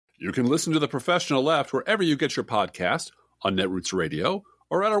You can listen to The Professional Left wherever you get your podcast, on Netroots Radio,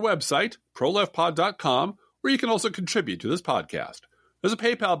 or at our website, ProLeftPod.com, where you can also contribute to this podcast. There's a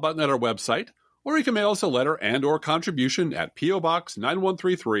PayPal button at our website, or you can mail us a letter and or contribution at P.O. Box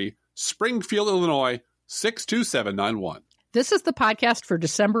 9133, Springfield, Illinois, 62791. This is the podcast for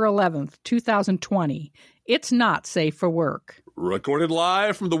December 11th, 2020. It's not safe for work. Recorded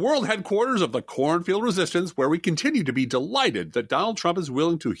live from the world headquarters of the Cornfield Resistance, where we continue to be delighted that Donald Trump is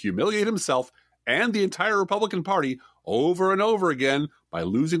willing to humiliate himself and the entire Republican Party over and over again by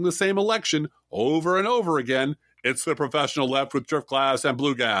losing the same election over and over again. It's The Professional Left with Driftglass and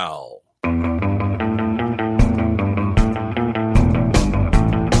Bluegal.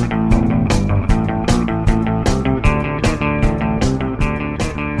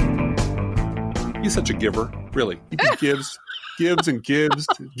 He's such a giver, really. He gives and gives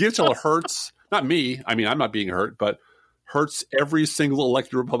till it hurts. Not me. I mean, I'm not being hurt, but hurts every single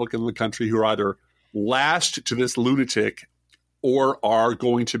elected Republican in the country who are either lashed to this lunatic or are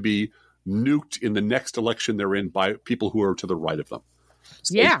going to be nuked in the next election they're in by people who are to the right of them.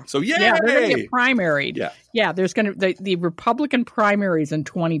 So, yeah. So, yay! Yeah, they're going to get primaried. Yeah. Yeah, there's going to the Republican primaries in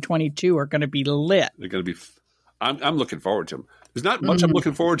 2022 are going to be lit. They're going to be I'm looking forward to them. There's not much I'm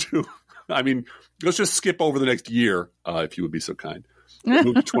looking forward to. I mean, let's just skip over the next year, if you would be so kind.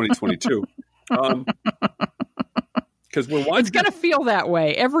 Move to 2022. Because it's going to feel that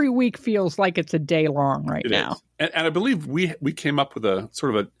way. Every week feels like it's a day long right now. And I believe we came up with a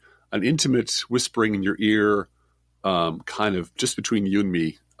sort of an intimate whispering in your ear, kind of just between you and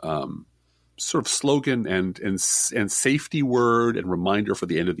me, sort of slogan and safety word and reminder for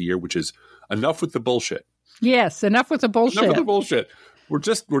the end of the year, which is enough with the bullshit. Yes, enough with the bullshit. Enough with the bullshit. We're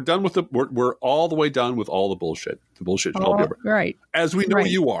done with we're all the way done with all the bullshit. The bullshit should all be over. Right. As we know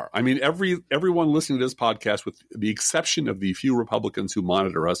you are. I mean, everyone listening to this podcast, with the exception of the few Republicans who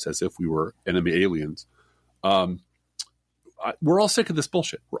monitor us as if we were enemy aliens, we're all sick of this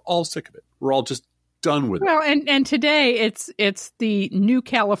bullshit. We're all sick of it. We're all just done with it. Well, and today it's the new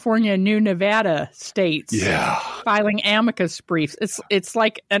California, new Nevada states filing amicus briefs. It's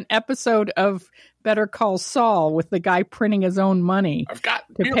like an episode of Better Call Saul with the guy printing his own money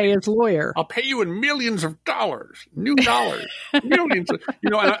to pay his lawyer. I'll pay you in millions of dollars, new dollars, millions.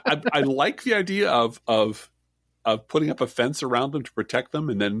 I like the idea of putting up a fence around them to protect them,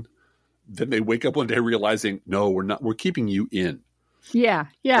 and then they wake up one day realizing, no, we're not. We're keeping you in. Yeah.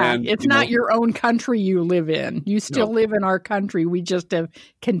 And, it's not your own country you live in. You still live in our country. We just have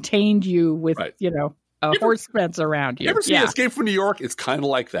contained you with, a horse fence around you. You ever see Escape from New York? It's kind of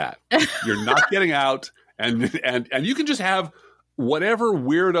like that. You're not getting out, and you can just have whatever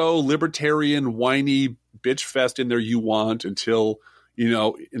weirdo, libertarian, whiny bitch fest in there you want until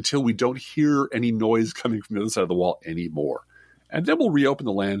we don't hear any noise coming from the other side of the wall anymore. And then we'll reopen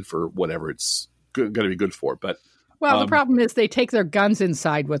the land for whatever it's going to be good for. But the problem is they take their guns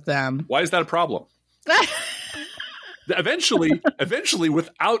inside with them. Why is that a problem? Eventually,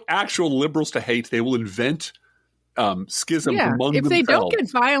 without actual liberals to hate, they will invent schism among themselves. If they don't get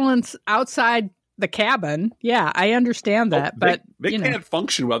violence outside the cabin, I understand that. But they can't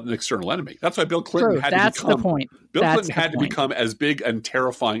function without an external enemy. That's why Bill Clinton the point. Bill Clinton had to become as big and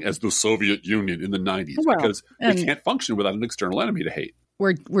terrifying as the Soviet Union in the 90s because they can't function without an external enemy to hate.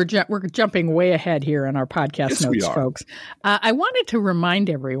 We're jumping way ahead here in our podcast notes, folks. I wanted to remind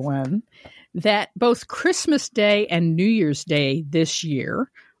everyone that both Christmas Day and New Year's Day this year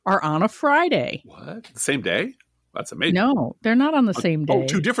are on a Friday. What? The same day? That's amazing. No, they're not on the same day. Oh,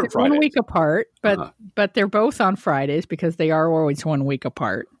 two different Fridays. 1 week apart, but they're both on Fridays because they are always 1 week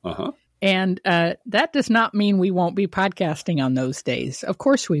apart. Uh-huh. And that does not mean we won't be podcasting on those days. Of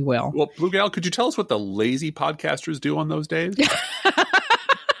course we will. Well, Bluegal, could you tell us what the lazy podcasters do on those days?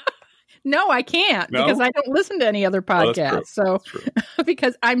 No, I can't because I don't listen to any other podcasts. So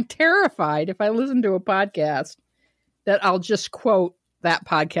because I'm terrified if I listen to a podcast that I'll just quote that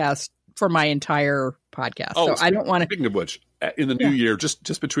podcast for my entire podcast. So I don't want to. Speaking of which, in the new year,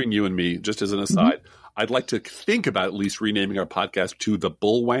 just between you and me, just as an aside, I'd like to think about at least renaming our podcast to The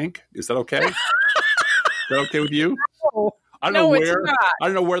Bullwank. Is that okay? Is that okay with you? No. I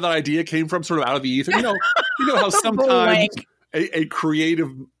don't know where that idea came from, sort of out of the ether. You know how sometimes a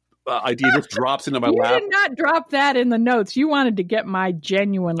creative idea just drops into my lap. You did not drop that in the notes. You wanted to get my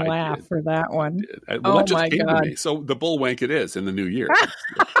genuine laugh for that one. Well, my God. So The Bullwank it is in the new year.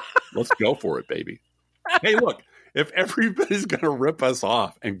 Let's go for it, baby. Hey, look, if everybody's going to rip us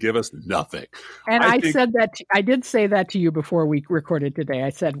off and give us nothing. And I did say that to you before we recorded today.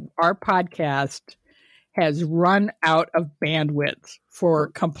 I said, our podcast has run out of bandwidth for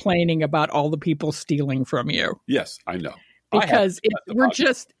complaining about all the people stealing from you. Yes, I know. because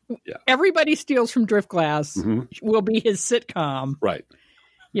everybody steals from Driftglass will be his sitcom. Right.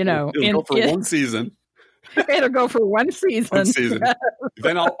 It'll go for one season. It'll go for one season.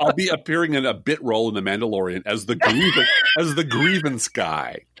 Then I'll be appearing in a bit role in The Mandalorian as the grievance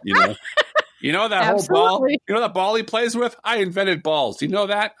guy. You know that whole ball? You know that ball he plays with? I invented balls. You know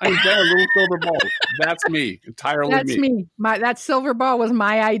that? I invented little silver balls. That's me. Entirely That's me. That silver ball was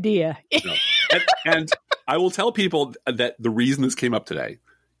my idea. No. And I will tell people that the reason this came up today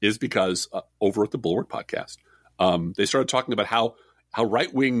is because over at the Bulwark podcast, they started talking about how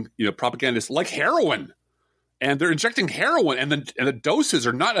right-wing propagandists like heroin. And they're injecting heroin, and the doses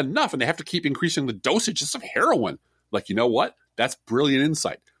are not enough, and they have to keep increasing the dosages of heroin. Like, you know what? That's brilliant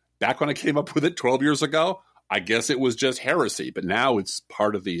insight. Back when I came up with it 12 years ago, I guess it was just heresy. But now it's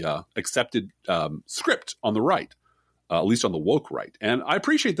part of the accepted script on the right, at least on the woke right. And I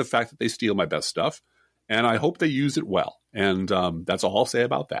appreciate the fact that they steal my best stuff, and I hope they use it well. And that's all I'll say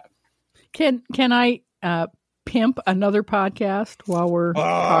about that. Can I pimp another podcast while we're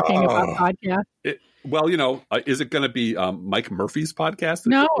talking about podcasts? Well, is it going to be Mike Murphy's podcast?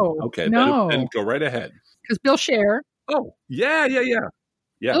 No. Okay. No. Then go right ahead. Because Bill Scher. Oh, yeah.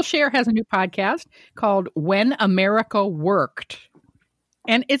 Bill Scher has a new podcast called When America Worked.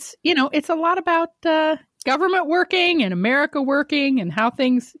 And it's a lot about government working and America working and how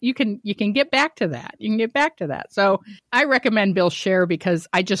things, you can get back to that. You can get back to that. So I recommend Bill Scher because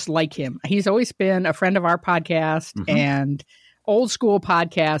I just like him. He's always been a friend of our podcast and old school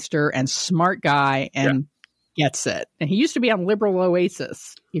podcaster and smart guy and gets it. And he used to be on Liberal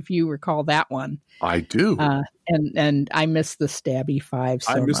Oasis, if you recall that one. I do. And I miss the Stabby Five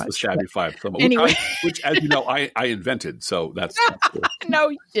so much. I miss the Stabby Five so much. Anyway. Which, as you know, I invented. So that's cool. No,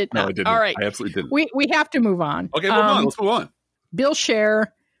 you did not. No, I didn't. All right. I absolutely didn't. We have to move on. Okay, move on. Let's move on. Bill Scher,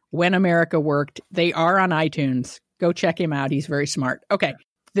 When America Worked. They are on iTunes. Go check him out. He's very smart. Okay.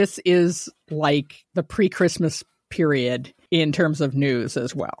 This is like the pre-Christmas period in terms of news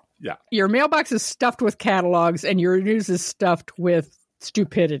as well. Yeah. Your mailbox is stuffed with catalogs and your news is stuffed with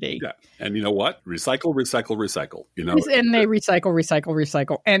stupidity. Yeah. And you know what? Recycle. And they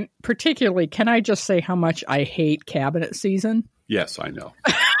recycle. And particularly, can I just say how much I hate cabinet season? Yes, I know.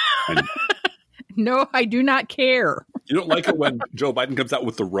 No, I do not care. You don't like it when Joe Biden comes out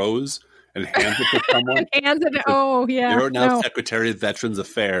with the rose and hands it to someone? You're now Secretary of Veterans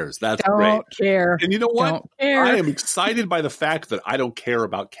Affairs. That's great. Don't care. And you know what? Don't care. I am excited by the fact that I don't care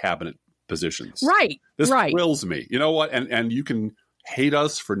about cabinet positions. Right. This thrills me. You know what? And you can hate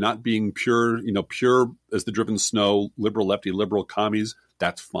us for not being pure as the driven snow, liberal, lefty, liberal commies.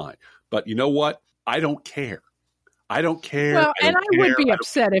 That's fine. But you know what? I don't care. Well, I would be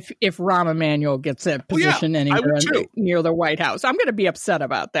upset if Rahm Emanuel gets a position anywhere near the White House. I'm going to be upset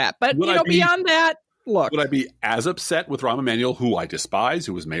about that. But beyond that, look. Would I be as upset with Rahm Emanuel, who I despise,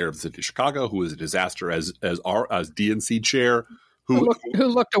 who was mayor of the city of Chicago, who was a disaster as DNC chair, who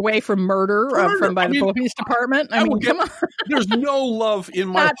looked away from murder by the police department? I mean, come on. There's no love in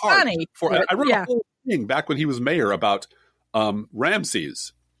my Not heart. Funny, I wrote a whole thing back when he was mayor about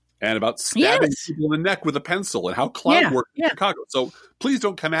Ramses. And about stabbing people in the neck with a pencil and how cloud worked in Chicago. So please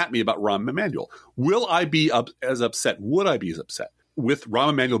don't come at me about Rahm Emanuel. Will I be as upset? Would I be as upset with Rahm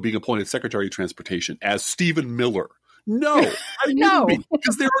Emanuel being appointed Secretary of Transportation as Stephen Miller? No, I wouldn't be,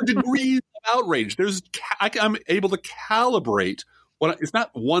 because there are degrees of outrage. I'm able to calibrate. It's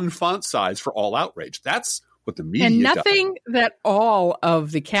not one font size for all outrage. That's what the media does. And nothing that all of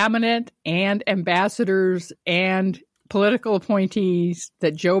the cabinet and ambassadors and political appointees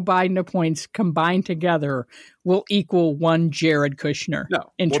that Joe Biden appoints combined together will equal one Jared Kushner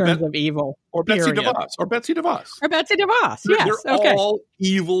in terms of evil. Or Betsy DeVos. Yes. They're all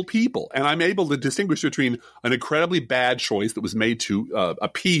evil people. And I'm able to distinguish between an incredibly bad choice that was made to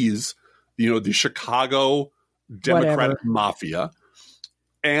appease, the Chicago Democratic mafia.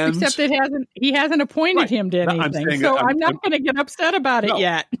 And except he hasn't appointed him to anything. I'm not going to get upset about it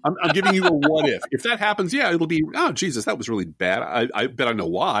yet. I'm giving you a what if. If that happens, it'll be, oh, Jesus, that was really bad. I bet I know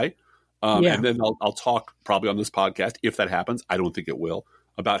why. And then I'll talk probably on this podcast, if that happens, I don't think it will,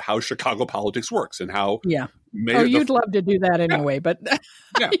 about how Chicago politics works and how. Yeah. You'd love to do that anyway, but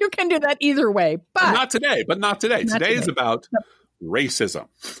you can do that either way. But not today. Today is about racism.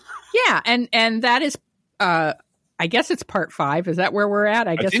 Yeah. And that is, I guess it's part 5. Is that where we're at?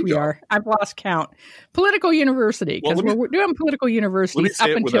 I guess we are. I've lost count. Political university, because we're doing political universities up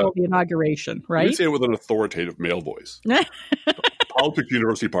until the inauguration, right? Let me say it with an authoritative male voice. Politics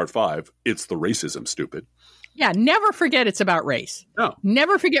university part 5, it's the racism, stupid. Yeah, never forget it's about race. No.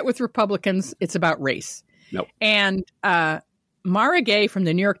 Never forget with Republicans, it's about race. No. And Mara Gay from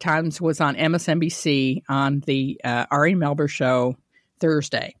the New York Times was on MSNBC on the Ari Melber show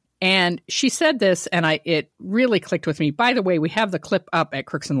Thursday. And she said this, and it really clicked with me. By the way, we have the clip up at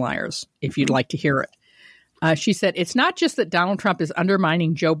Crooks and Liars, if you'd like to hear it. She said, it's not just that Donald Trump is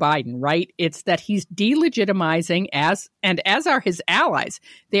undermining Joe Biden, right? It's that he's delegitimizing, as are his allies,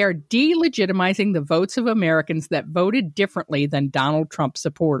 they are delegitimizing the votes of Americans that voted differently than Donald Trump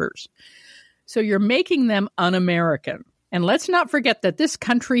supporters. So you're making them un-American. And let's not forget that this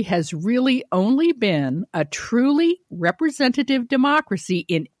country has really only been a truly representative democracy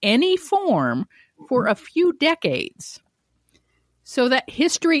in any form for a few decades. So that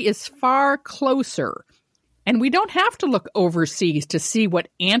history is far closer. And we don't have to look overseas to see what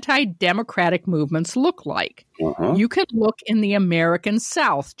anti-democratic movements look like. Uh-huh. You can look in the American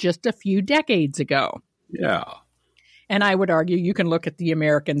South just a few decades ago. Yeah. And I would argue you can look at the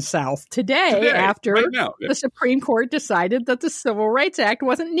American South today after the Supreme Court decided that the Civil Rights Act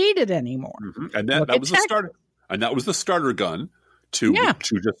wasn't needed anymore. Mm-hmm. And that was the starter. And that was the starter gun to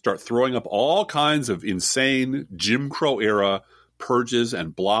just start throwing up all kinds of insane Jim Crow era purges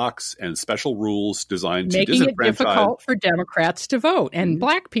and blocks and special rules designed to making it difficult for Democrats to vote and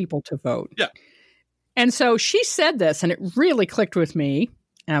Black people to vote. Yeah. And so she said this, and it really clicked with me.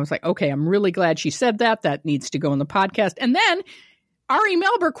 And I was like, okay, I'm really glad she said that. That needs to go in the podcast. And then Ari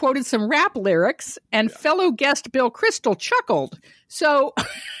Melber quoted some rap lyrics, and fellow guest Bill Kristol chuckled. So,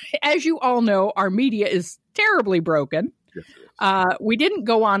 as you all know, our media is terribly broken. Yes, we didn't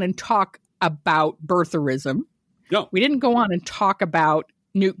go on and talk about birtherism. No. We didn't go on and talk about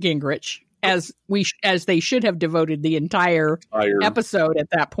Newt Gingrich, as they should have devoted the entire episode at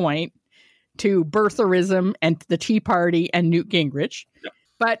that point to birtherism and the Tea Party and Newt Gingrich. Yep.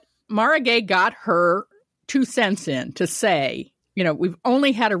 But Mara Gay got her 2 cents in to say, we've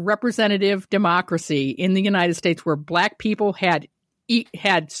only had a representative democracy in the United States where Black people had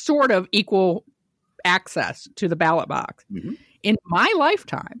sort of equal access to the ballot box. Mm-hmm. In my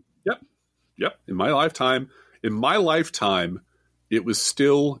lifetime. Yep. In my lifetime, it was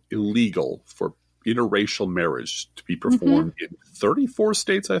still illegal for interracial marriage to be performed in 34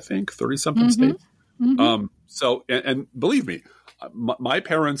 states, I think, 30-something states. Mm-hmm. So believe me, my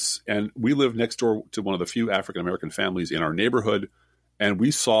parents, and we lived next door to one of the few African-American families in our neighborhood, and we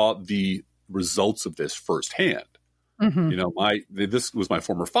saw the results of this firsthand. Mm-hmm. This was my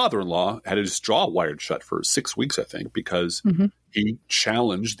former father-in-law, had his jaw wired shut for 6 weeks, I think, because he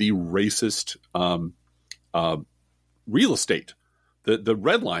challenged the racist real estate, the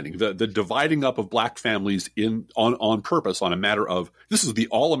redlining, the dividing up of Black families on purpose on a matter of, this is the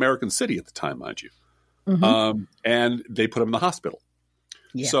all-American city at the time, mind you. Mm-hmm. And they put him in the hospital.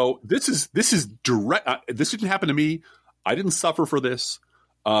 Yeah. So this is direct. This didn't happen to me. I didn't suffer for this.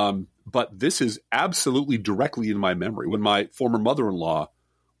 But this is absolutely directly in my memory. When my former mother-in-law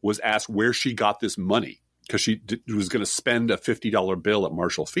was asked where she got this money, because she was going to spend a $50 bill at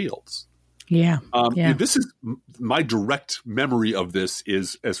Marshall Fields. Yeah. This is my direct memory of this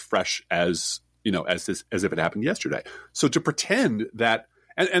is as fresh as if it happened yesterday. So to pretend that,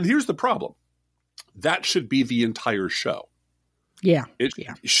 and here's the problem. That should be the entire show. Yeah.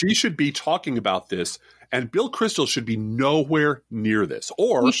 She should be talking about this, and Bill Kristol should be nowhere near this.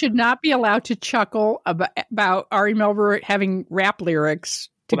 Or he should not be allowed to chuckle about Ari Melber having rap lyrics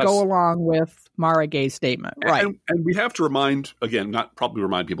to go along with Mara Gay's statement. Right. And we have to remind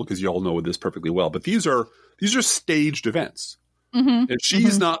people, because you all know this perfectly well, but these are staged events. Mm-hmm. And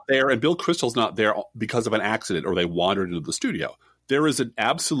she's not there, and Bill Kristol's not there because of an accident or they wandered into the studio. There is an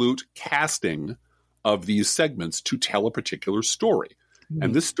absolute casting of these segments to tell a particular story. Mm-hmm.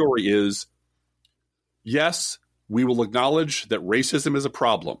 And this story is, yes, we will acknowledge that racism is a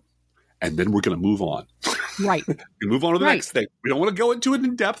problem, and then we're going to move on. Right. We move on to the next thing. We don't want to go into it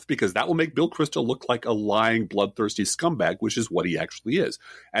in depth because that will make Bill Kristol look like a lying, bloodthirsty scumbag, which is what he actually is.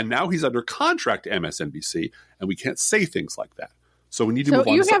 And now he's under contract to MSNBC, and we can't say things like that. So we need to move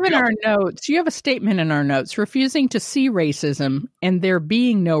on. So you have a statement in our notes, refusing to see racism and there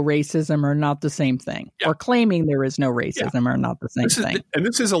being no racism are not the same thing, or claiming there is no racism are not the same thing. And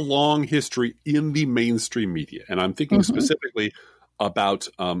this is a long history in the mainstream media. And I'm thinking specifically about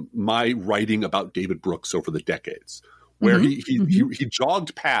my writing about David Brooks over the decades, where he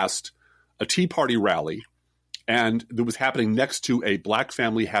jogged past a Tea Party rally, and that was happening next to a Black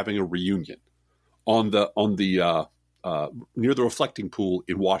family having a reunion on the near the reflecting pool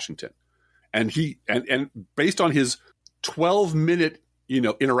in Washington. And based on his 12-minute,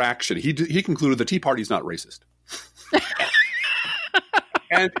 interaction, he concluded the Tea Party is not racist.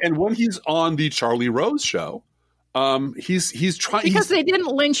 and when he's on the Charlie Rose show, He's trying because they didn't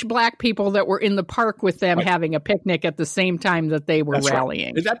lynch black people that were in the park with them having a picnic at the same time that they were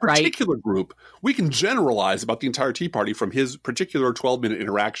rallying. Right. In that particular group, we can generalize about the entire Tea Party from his particular 12-minute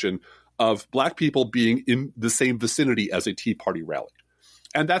interaction of black people being in the same vicinity as a Tea Party rally.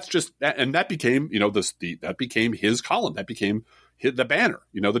 And that's just, and that became, that became his column. That became the banner.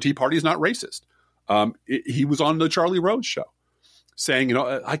 The Tea Party is not racist. He was on the Charlie Rose show saying,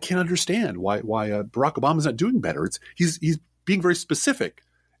 I can't understand why Barack Obama's not doing better. He's being very specific.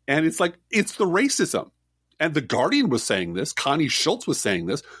 And it's like, it's the racism. And The Guardian was saying this. Connie Schultz was saying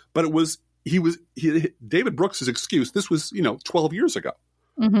this. But David Brooks' excuse, this was, 12 years ago.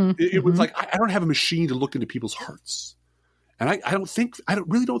 Mm-hmm. It was like, I don't have a machine to look into people's hearts. And I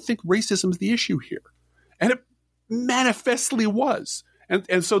really don't think racism is the issue here. And it manifestly was.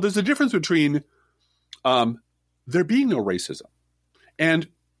 And so there's a difference between there being no racism and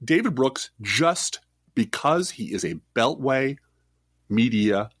David Brooks, just because he is a Beltway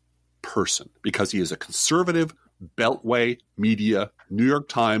media person, because he is a conservative Beltway media, New York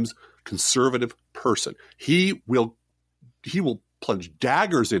Times conservative person, he will plunge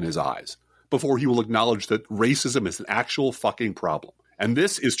daggers in his eyes before he will acknowledge that racism is an actual fucking problem. And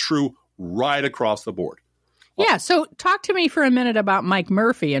this is true right across the board. Yeah, so talk to me for a minute about Mike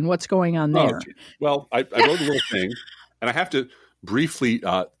Murphy and what's going on there. Well, I wrote a little thing, and I have to briefly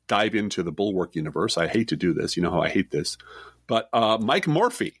dive into the Bulwark universe. I hate to do this. You know how I hate this. But Mike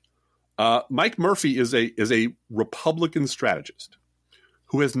Murphy is a Republican strategist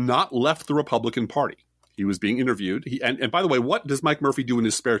who has not left the Republican Party. He was being interviewed. And by the way, what does Mike Murphy do in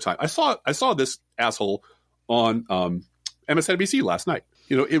his spare time? I saw this asshole on MSNBC last night.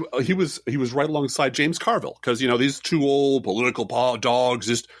 He was right alongside James Carville because these two old political dogs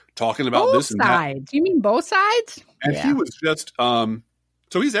just talking about both this and sides. that. You mean both sides? And he was just so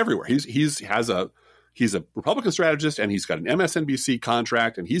he's everywhere. He's a Republican strategist and he's got an MSNBC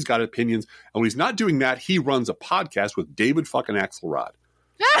contract and he's got opinions. And when he's not doing that, he runs a podcast with David fucking Axelrod.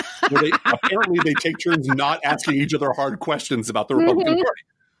 Apparently they take turns not asking each other hard questions about the Republican Party.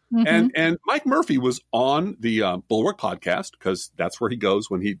 Mm-hmm. And Mike Murphy was on the Bulwark podcast because that's where he goes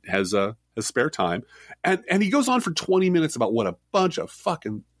when he has a spare time. And he goes on for 20 minutes about what a bunch of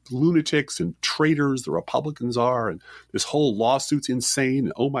fucking lunatics and traitors the Republicans are. And this whole lawsuit's insane.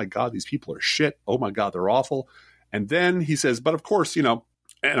 And, oh, my God, these people are shit. Oh, my God, they're awful. And then he says, but of course, and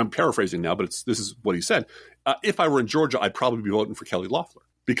I'm paraphrasing now, but this is what he said. If I were in Georgia, I'd probably be voting for Kelly Loeffler.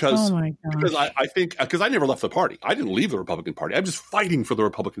 Because I never left the party. I didn't leave the Republican Party. I'm just fighting for the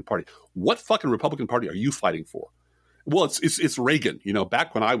Republican Party. What fucking Republican Party are you fighting for? Well, it's Reagan.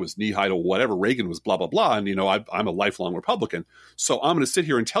 Back when I was knee high to whatever Reagan was, blah blah blah. And I'm a lifelong Republican. So I'm going to sit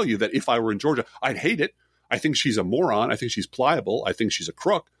here and tell you that if I were in Georgia, I'd hate it. I think she's a moron. I think she's pliable. I think she's a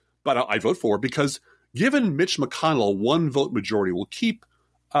crook. But I'd vote for her because given Mitch McConnell, 1-vote majority will keep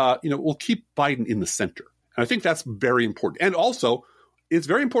Biden in the center. And I think that's very important. And also, it's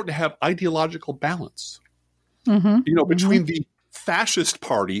very important to have ideological balance, between the fascist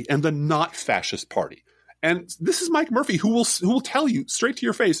party and the not fascist party. And this is Mike Murphy, who will tell you straight to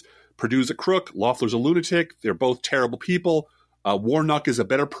your face, Perdue's a crook, Loeffler's a lunatic. They're both terrible people. Warnock is a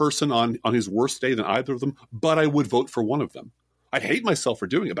better person on his worst day than either of them, but I would vote for one of them. I'd hate myself for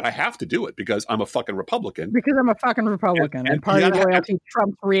doing it, but I have to do it because I'm a fucking Republican. Because I'm a fucking Republican, and party loyalty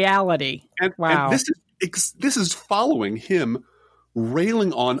trumps reality. And this is following him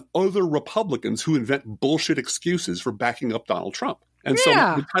railing on other Republicans who invent bullshit excuses for backing up Donald Trump. And so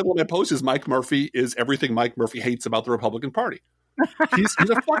the title of my post is Mike Murphy is everything Mike Murphy hates about the Republican Party. He's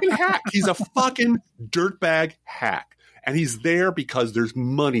a fucking hack. He's a fucking dirtbag hack. And he's there because there's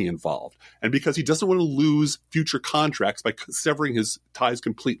money involved and because he doesn't want to lose future contracts by severing his ties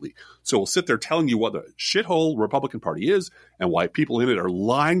completely. So he'll sit there telling you what the shithole Republican Party is and why people in it are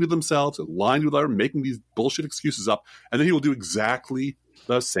lying to themselves and lying to each other, making these bullshit excuses up. And then he will do exactly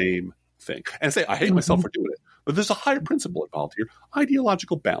the same thing and say, I hate myself for doing it. But there's a higher principle involved here,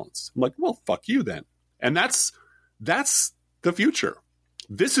 ideological balance. I'm like, well, fuck you then. And that's the future.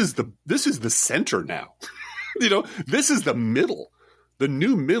 This is the center now. This is the middle. The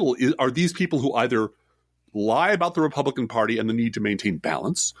new middle are these people who either lie about the Republican Party and the need to maintain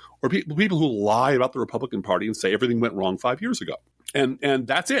balance, or people who lie about the Republican Party and say everything went wrong 5 years ago. And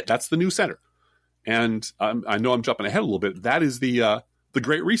that's it. That's the new center. And I know I'm jumping ahead a little bit. That is the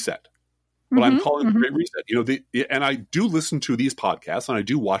Great Reset. What I'm calling the Great Reset. And I do listen to these podcasts and I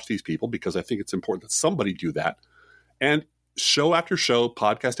do watch these people because I think it's important that somebody do that. And show after show,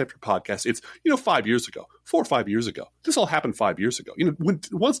 podcast after podcast. It's, 5 years ago, 4 or 5 years ago. This all happened 5 years ago.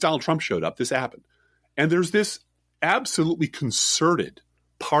 Once Donald Trump showed up, this happened. And there's this absolutely concerted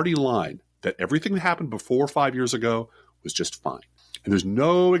party line that everything that happened before 5 years ago was just fine. And there's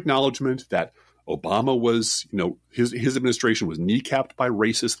no acknowledgement that Obama was, his administration was kneecapped by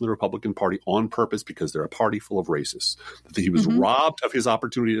racists in the Republican Party on purpose because they're a party full of racists, that he was robbed of his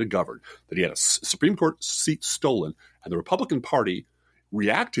opportunity to govern, that he had a Supreme Court seat stolen, and the Republican Party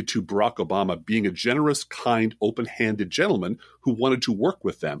reacted to Barack Obama being a generous, kind, open-handed gentleman who wanted to work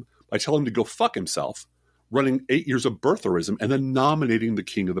with them by telling him to go fuck himself, running 8 years of birtherism, and then nominating the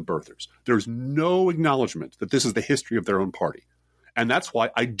king of the birthers. There's no acknowledgement that this is the history of their own party. And that's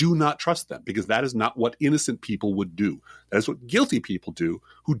why I do not trust them, because that is not what innocent people would do. That is what guilty people do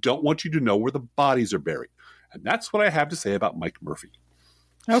who don't want you to know where the bodies are buried. And that's what I have to say about Mike Murphy.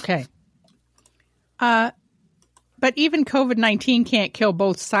 Okay. But even COVID-19 can't kill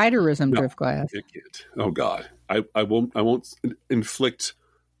both-siderism, Driftglass. It can't. Oh, God. I won't inflict...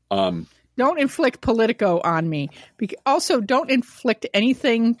 Don't inflict Politico on me. Also, don't inflict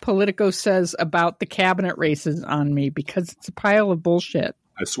anything Politico says about the cabinet races on me, because it's a pile of bullshit.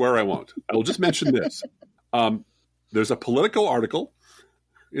 I swear I won't. I will just mention this. There's a Politico article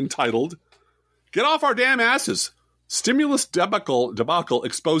entitled, "Get Off Our Damn Asses. Stimulus debacle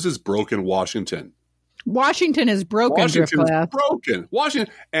exposes broken Washington." Washington is broken. Washington is broken.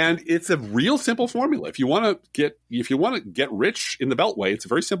 Washington, and it's a real simple formula. If you want to get rich in the Beltway, it's a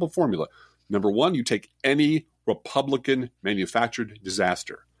very simple formula. Number one, you take any Republican manufactured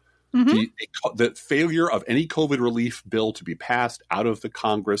disaster. The failure of any COVID relief bill to be passed out of the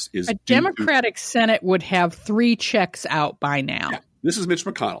Congress is a Democratic Senate would have 3 checks out by now. Yeah. This is Mitch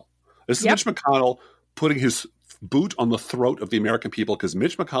McConnell. This is Mitch McConnell putting his boot on the throat of the American people, because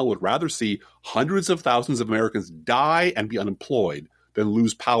Mitch McConnell would rather see hundreds of thousands of Americans die and be unemployed than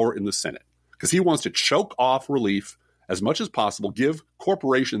lose power in the Senate, because he wants to choke off relief as much as possible, give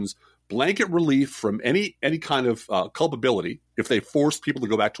corporations blanket relief from any kind of culpability if they force people to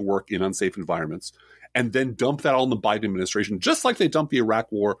go back to work in unsafe environments, and then dump that all on the Biden administration, just like they dumped the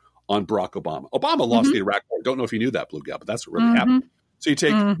Iraq war on Barack Obama. Obama lost the Iraq war. Don't know if you knew that, Bluegal, but that's what really happened. So you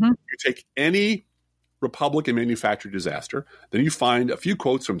take any Republican manufactured disaster, then you find a few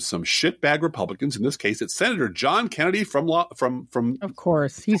quotes from some shitbag Republicans. In this case, it's Senator John Kennedy from of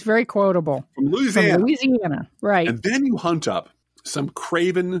course, he's very quotable, from Louisiana. Right? And then you hunt up some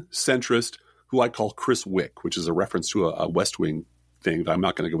craven centrist who I call Chris Wick, which is a reference to a West Wing thing that I'm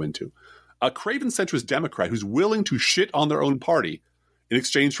not going to go into. A craven centrist Democrat who's willing to shit on their own party in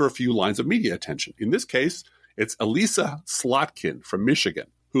exchange for a few lines of media attention. In this case, it's Elisa Slotkin from Michigan,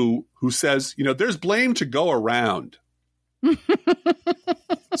 who says, there's blame to go around.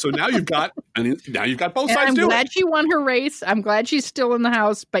 So now you've got both sides. I'm glad she won her race. I'm glad she's still in the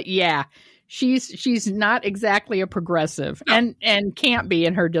House. But yeah, she's not exactly a progressive, and can't be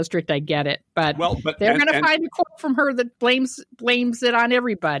in her district. I get it, but they're going to find a quote from her that blames it on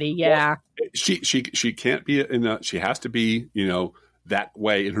everybody. Yeah, well, she can't be she has to be that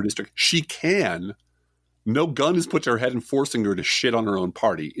way in her district. She can. No gun is put to her head and forcing her to shit on her own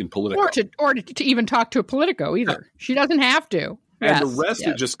party in Politico. Or to even talk to a Politico either. She doesn't have to. And the rest,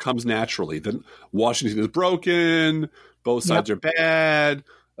 it just comes naturally. Then Washington is broken. Both sides are bad.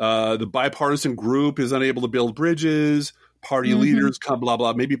 The bipartisan group is unable to build bridges. Party leaders come, blah,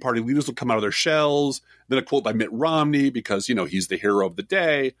 blah. Maybe party leaders will come out of their shells. Then a quote by Mitt Romney because, he's the hero of the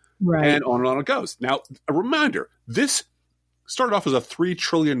day. Right. And on it goes. Now, a reminder, this started off as a $3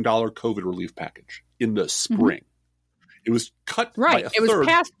 trillion COVID relief package in the spring. It was cut by a third. It was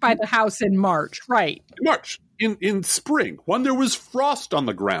passed by the House in March, right? In March. In spring, when there was frost on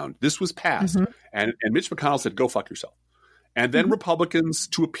the ground, this was passed. And Mitch McConnell said, go fuck yourself. And then Republicans,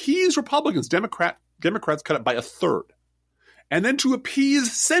 to appease Republicans, Democrats cut it by a third. And then to appease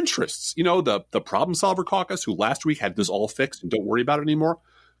centrists, the Problem Solver Caucus, who last week had this all fixed and don't worry about it anymore,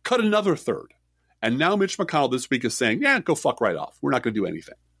 cut another third. And now Mitch McConnell this week is saying, yeah, go fuck right off. We're not going to do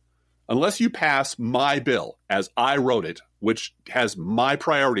anything. Unless you pass my bill as I wrote it, which has my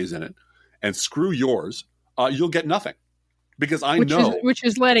priorities in it, and screw yours, you'll get nothing. Because which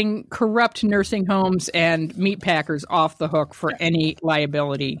is letting corrupt nursing homes and meat packers off the hook for any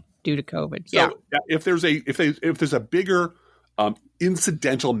liability due to COVID. So if there's a bigger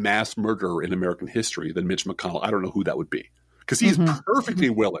incidental mass murderer in American history than Mitch McConnell, I don't know who that would be. Because he's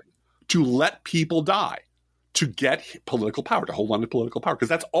perfectly willing to let people die to get political power, to hold on to political power, because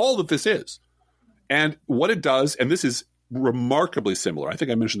that's all that this is. And what it does, and this is remarkably similar, I think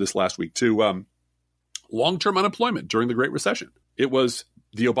I mentioned this last week too, long-term unemployment during the Great Recession. It was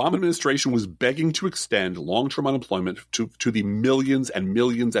the Obama administration was begging to extend long-term unemployment to the millions and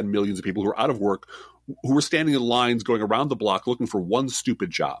millions and millions of people who are out of work, who were standing in lines going around the block looking for one stupid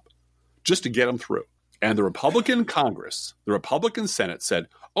job just to get them through. And the Republican Congress, the Republican Senate said,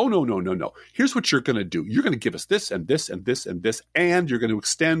 oh, no. Here's what you're going to do. You're going to give us this and this and this and this, and you're going to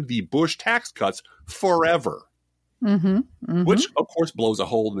extend the Bush tax cuts forever. Which, of course, blows a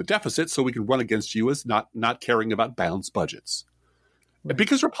hole in the deficit so we can run against you as not caring about balanced budgets. Right.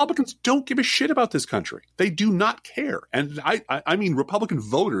 Because Republicans don't give a shit about this country. They do not care. And I mean Republican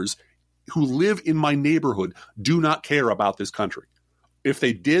voters who live in my neighborhood do not care about this country. If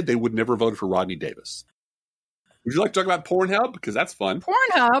they did, they would never vote for Rodney Davis. Would you like to talk about Pornhub? Because that's fun.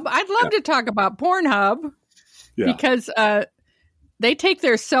 Pornhub? I'd love to talk about Pornhub because they take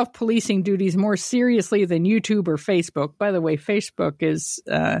their self-policing duties more seriously than YouTube or Facebook. By the way, Facebook is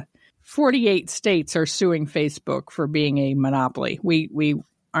 48 states are suing Facebook for being a monopoly. We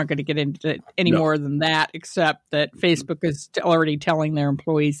aren't going to get into it any more than that, except that Facebook is already telling their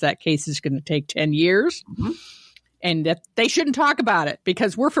employees that case is going to take 10 years and that they shouldn't talk about it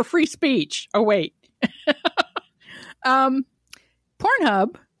because we're for free speech. Oh, wait.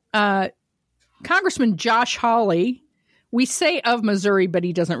 Pornhub, Congressman Josh Hawley, we say of Missouri, but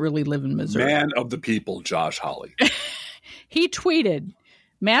he doesn't really live in Missouri. Man of the people, Josh Hawley. He tweeted,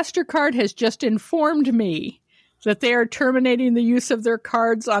 MasterCard has just informed me that they are terminating the use of their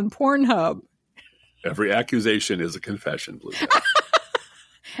cards on Pornhub. Every accusation is a confession, Bluegal.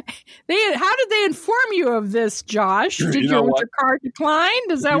 How did they inform you of this, Josh? Did your card decline?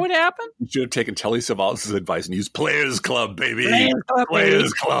 Is that what happened? You should have taken Telly Savalas' advice and used Players Club, baby.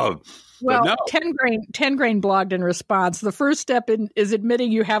 Players Club. Well, no. 10 Grain blogged in response. The first step is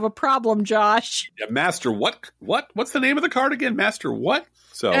admitting you have a problem, Josh. Yeah, Master what? What's the name of the card again? Master what?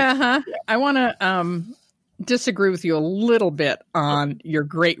 So I want to disagree with you a little bit on your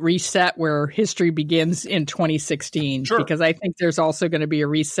Great Reset where history begins in 2016. Sure. Because I think there's also going to be a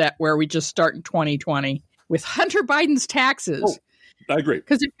reset where we just start in 2020 with Hunter Biden's taxes. Oh, I agree.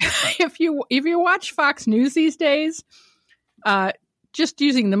 Because if you watch Fox News these days, just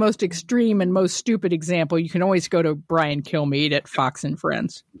using the most extreme and most stupid example, you can always go to Brian Kilmeade at Fox and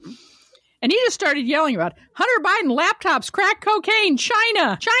Friends. And he just started yelling about Hunter Biden laptops, crack cocaine,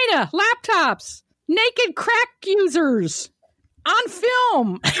 China, laptops, naked crack users on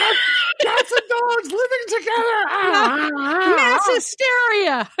film. Cats and dogs living together. Mass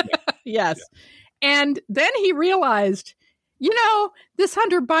hysteria. Yes. And then he realized, this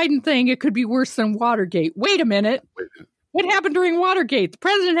Hunter Biden thing, it could be worse than Watergate. Wait a minute. What happened during Watergate? The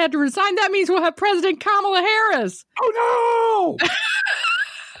president had to resign. That means we'll have President Kamala Harris. Oh, no.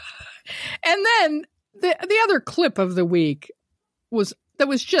 And then the other clip of the week that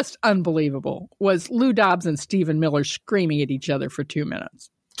was just unbelievable was Lou Dobbs and Stephen Miller screaming at each other for 2 minutes.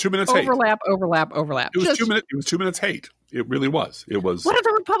 2 minutes overlap. It was 2 minutes hate. It really was. It was. What are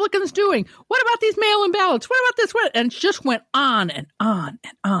the Republicans doing? What about these mail-in ballots? What about this? And it just went on and on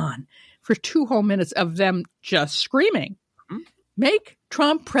and on for 2 whole minutes of them just screaming. Make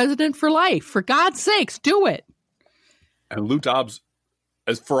Trump president for life. For God's sakes, do it. And Lou Dobbs,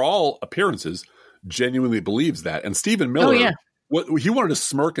 as for all appearances, genuinely believes that. And Stephen Miller, he wanted to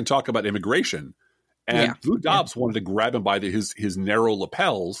smirk and talk about immigration. And Lou Dobbs wanted to grab him by his narrow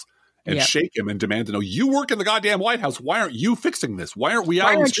lapels and shake him and demand to know, you work in the goddamn White House. Why aren't you fixing this? Why aren't we out?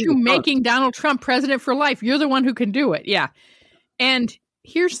 Why aren't you making Donald Trump president for life? You're the one who can do it. Yeah. And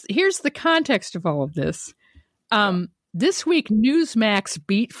here's the context of all of this. This week, Newsmax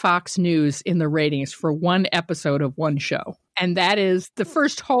beat Fox News in the ratings for one episode of one show. And that is the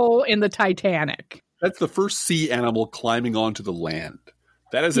first hole in the Titanic. That's the first sea animal climbing onto the land.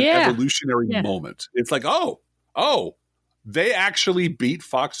 That is an evolutionary moment. It's like, they actually beat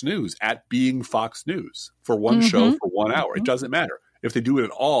Fox News at being Fox News for one show for 1 hour. It doesn't matter. If they do it at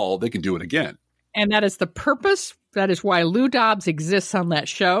all, they can do it again. And that is the purpose. That is why Lou Dobbs exists on that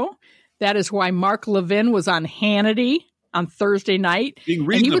show. That is why Mark Levin was on Hannity on Thursday night. Being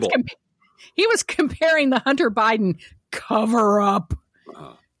reasonable. He was comparing the Hunter Biden cover-up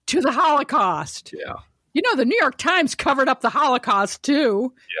to the Holocaust. Yeah. The New York Times covered up the Holocaust,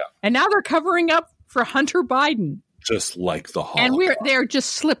 too. Yeah. And now they're covering up for Hunter Biden. Just like the Holocaust. And they're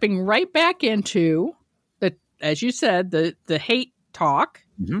just slipping right back into, as you said, the hate talk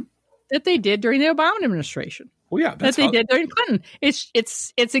that they did during the Obama administration. Well, yeah, that they did during Clinton.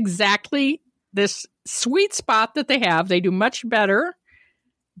 It's exactly this sweet spot that they have. They do much better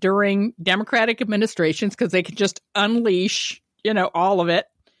during Democratic administrations because they can just unleash, all of it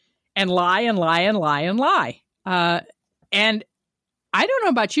and lie and lie and lie and lie. And I don't know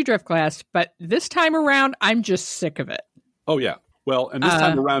about you, Driftglass, but this time around, I'm just sick of it. Oh yeah. Well, and this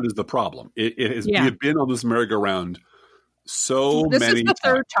time around is the problem. We have been on this merry-go-round so many times. This is the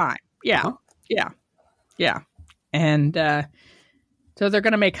third time. Yeah. Yeah. Yeah. And so So they're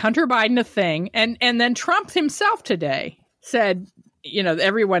going to make Hunter Biden a thing. And then Trump himself today said,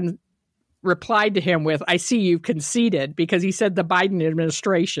 everyone replied to him with, I see you've conceded, because he said the Biden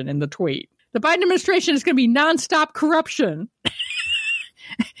administration in the tweet. The Biden administration is going to be nonstop corruption.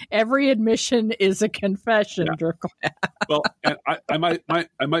 Every admission is a confession. Yeah. Well, and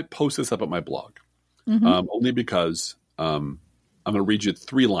I might post this up at my blog, only because I'm going to read you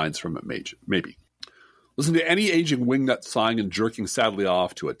 3 lines from it, maybe. Listen to any aging wingnut sighing and jerking sadly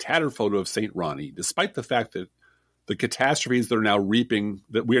off to a tattered photo of St. Ronnie, despite the fact that the catastrophes that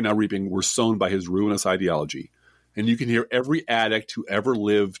we are now reaping were sown by his ruinous ideology. And you can hear every addict who ever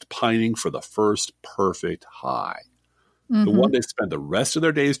lived pining for the first perfect high. The one they spend the rest of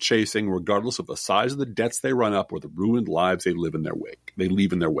their days chasing, regardless of the size of the debts they run up or the ruined lives they leave in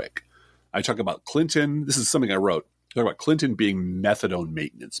their wake. I talk about Clinton. This is something I wrote. I talk about Clinton being methadone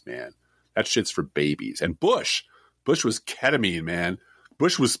maintenance, man. That shit's for babies. And Bush was ketamine, man.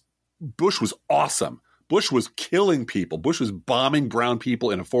 Bush was awesome. Bush was killing people. Bush was bombing brown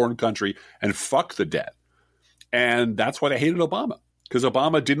people in a foreign country, and fuck the debt. And that's why they hated Obama, because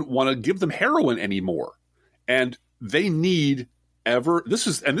Obama didn't want to give them heroin anymore. And they need I wrote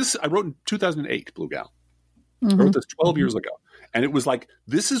in 2008, Bluegal. I wrote this 12 years ago. And it was like,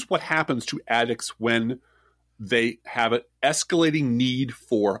 this is what happens to addicts when they have an escalating need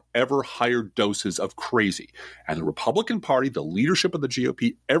for ever higher doses of crazy. And the Republican Party, the leadership of the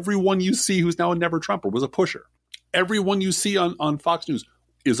GOP, everyone you see who's now a never Trumper was a pusher. Everyone you see on Fox News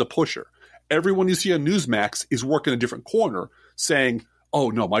is a pusher. Everyone you see on Newsmax is working a different corner saying, oh,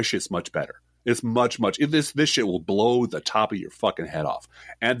 no, my shit's much better. It's much. This shit will blow the top of your fucking head off.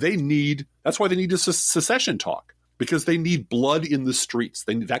 And that's why they need a secession talk, because they need blood in the streets.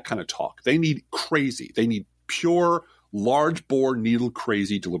 They need that kind of talk. They need crazy. They need pure, large bore needle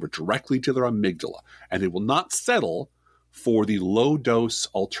crazy delivered directly to their amygdala. And they will not settle for the low dose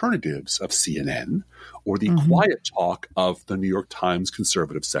alternatives of CNN or the quiet talk of the New York Times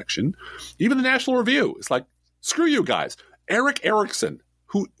conservative section. Even the National Review is like, screw you guys. Eric Erickson,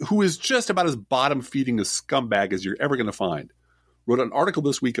 who is just about as bottom feeding a scumbag as you're ever going to find, wrote an article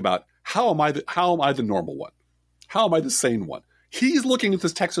this week about how am I the normal one? How am I the sane one? He's looking at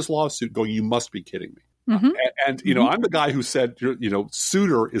this Texas lawsuit going, you must be kidding me. And I'm the guy who said,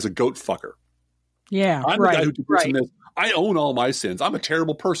 Souter is a goat fucker. Yeah, I'm the guy who did this and this. I own all my sins. I'm a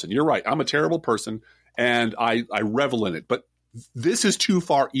terrible person. You're right. I'm a terrible person, and I revel in it. But this is too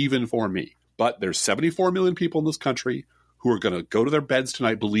far even for me. But there's 74 million people in this country who are going to go to their beds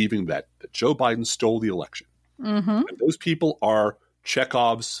tonight believing that Joe Biden stole the election. And those people are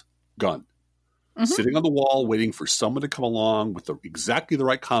Chekhov's gun, sitting on the wall waiting for someone to come along with exactly the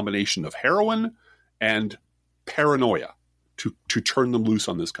right combination of heroin and paranoia to turn them loose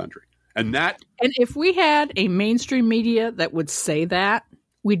on this country. And if we had a mainstream media that would say that,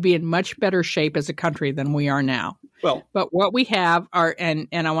 we'd be in much better shape as a country than we are now. Well, but what we have are, and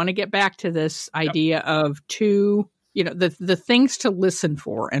I want to get back to this idea of two, the things to listen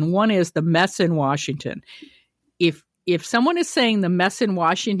for. And one is the mess in Washington. If someone is saying the mess in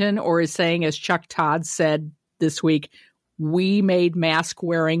Washington, or is saying, as Chuck Todd said this week, we made mask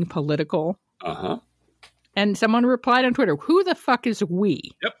wearing political. And someone replied on Twitter, who the fuck is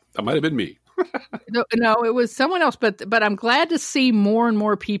we? Yep, that might have been me. No, it was someone else. But I'm glad to see more and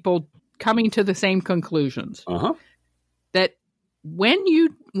more people coming to the same conclusions. That when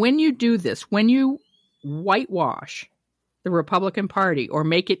you do this, when you whitewash the Republican Party or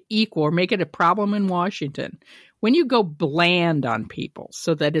make it equal or make it a problem in Washington, when you go bland on people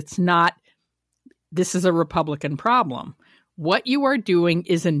so that it's not, this is a Republican problem, what you are doing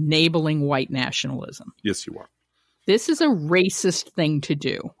is enabling white nationalism. Yes, you are. This is a racist thing to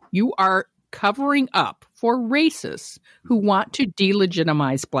do. You are covering up for racists who want to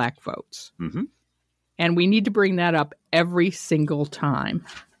delegitimize black votes. And we need to bring that up every single time.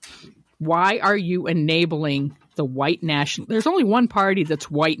 Why are you enabling the white national? There's only one party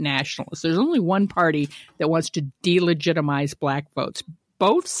that's white nationalist. There's only one party that wants to delegitimize black votes.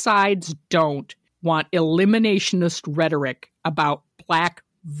 Both sides don't want eliminationist rhetoric about black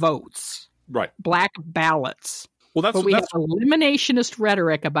votes, right? Black ballots. Well, but we have eliminationist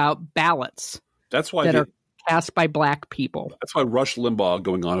rhetoric about ballots. That's why that are cast by black people. That's why Rush Limbaugh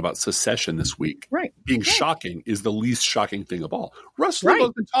going on about secession this week, being shocking, is the least shocking thing of all. Rush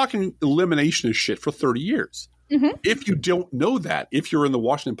Limbaugh's been talking eliminationist shit for 30 years. If you don't know that, if you're in the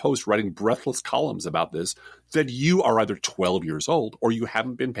Washington Post writing breathless columns about this, then you are either 12 years old or you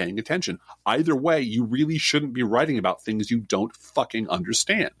haven't been paying attention. Either way, you really shouldn't be writing about things you don't fucking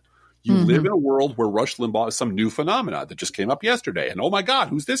understand. You live in a world where Rush Limbaugh is some new phenomena that just came up yesterday. And oh my God,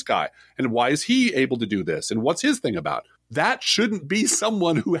 who's this guy? And why is he able to do this? And what's his thing about? that shouldn't be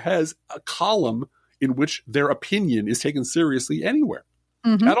someone who has a column in which their opinion is taken seriously anywhere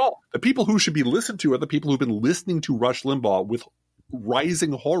at all. The people who should be listened to are the people who've been listening to Rush Limbaugh with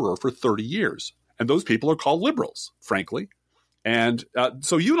rising horror for 30 years. And those people are called liberals, frankly. And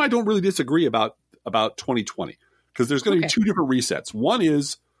so you and I don't really disagree about 2020 because there's going to be two different resets. One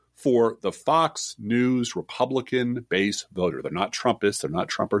is for the Fox News Republican base voter. They're not Trumpists. They're not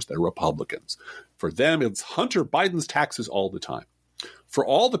Trumpers. They're Republicans. For them, it's Hunter Biden's taxes all the time. For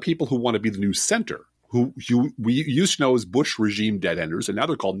all the people who want to be the new center, who we used to know as Bush regime dead-enders, and now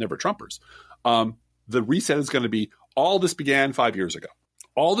they're called Never Trumpers, the reset is going to be all this began 5 years ago.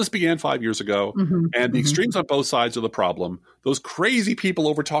 All this began 5 years ago, and the extremes on both sides are the problem. Those crazy people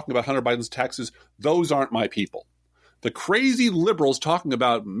over talking about Hunter Biden's taxes, those aren't my people. The crazy liberals talking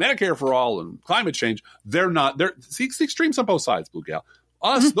about Medicare for all and climate change, they're not. See, it's the extremes on both sides, Bluegal.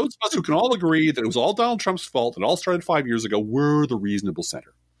 Those of us who can all agree that it was all Donald Trump's fault, it all started 5 years ago, we're the reasonable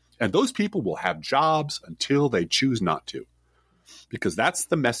center. And those people will have jobs until they choose not to. Because that's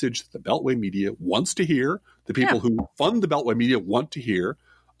the message that the Beltway media wants to hear. The people who fund the Beltway media want to hear.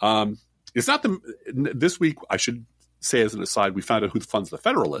 It's not this week, I should say as an aside, we found out who funds the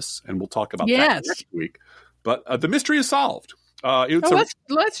Federalists, and we'll talk about that next week. But the mystery is solved.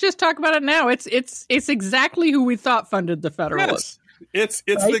 Let's just talk about it now. It's exactly who we thought funded the Federalists. Yes.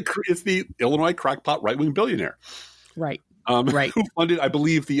 It's the Illinois crackpot right-wing billionaire. Right. Who funded, I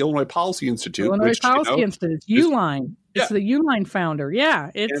believe, the Illinois Policy Institute. Institute, Uline. It's the Uline founder.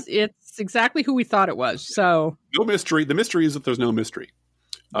 Yeah, it's exactly who we thought it was. So no mystery. The mystery is that there's no mystery.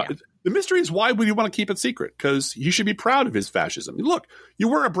 The mystery is why would you want to keep it secret? Because he should be proud of his fascism. Look, you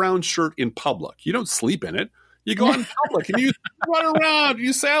wear a brown shirt in public. You don't sleep in it. You go out in public and you run around. And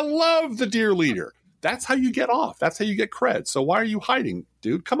you say, "I love the dear leader." That's how you get off. That's how you get cred. So why are you hiding,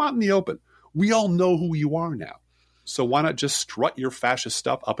 dude? Come out in the open. We all know who you are now. So why not just strut your fascist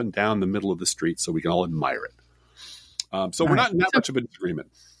stuff up and down the middle of the street so we can all admire it? We're not in that much of a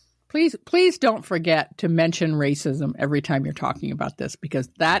disagreement. Please don't forget to mention racism every time you're talking about this, because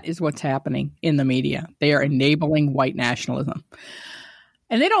that is what's happening in the media. They are enabling white nationalism.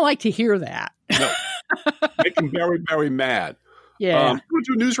 And they don't like to hear that. No. Make them very, very mad. Yeah. Do you want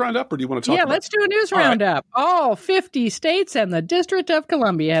to do a news roundup, or do you want to talk about let's do a news roundup. All 50 states and the District of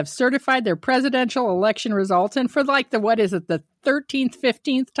Columbia have certified their presidential election results. And for the 13th,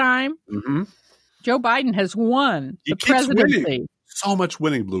 15th time, Joe Biden has won the presidency. Winning. So much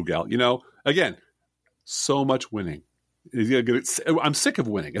winning, Bluegal. Again, so much winning. I'm sick of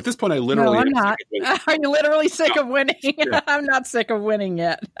winning. At this point, I literally I'm not. Are you literally sick of winning? Yeah. I'm not sick of winning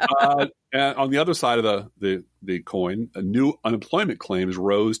yet. And on the other side of the coin, new unemployment claims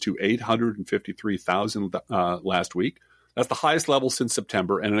rose to 853,000 last week. That's the highest level since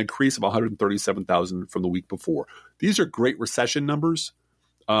September, and an increase of 137,000 from the week before. These are Great Recession numbers,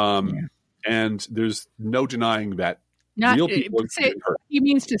 and there's no denying that. Real people what he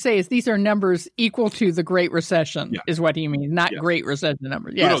means to say is these are numbers equal to the Great Recession, is what he means, not Great Recession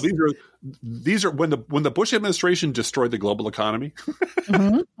numbers. Yes. No, these are when the Bush administration destroyed the global economy.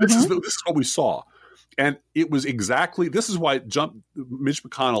 This is what we saw, and it was exactly this is why Mitch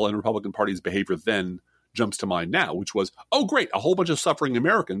McConnell and Republican Party's behavior then jumps to mind now, which was, oh great, a whole bunch of suffering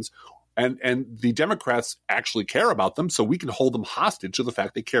Americans, and the Democrats actually care about them, so we can hold them hostage to the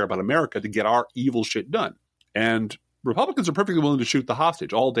fact they care about America to get our evil shit done. And Republicans are perfectly willing to shoot the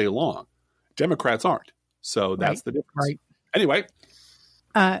hostage all day long. Democrats aren't. So that's the difference. Right. Anyway.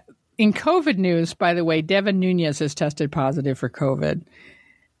 In COVID news, by the way, Devin Nunes has tested positive for COVID.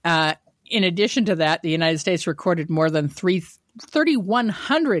 In addition to that, the United States recorded more than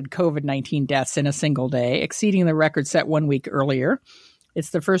 3,100 COVID-19 deaths in a single day, exceeding the record set 1 week earlier. It's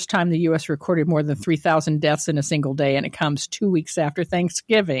the first time the U.S. recorded more than 3,000 deaths in a single day, and it comes 2 weeks after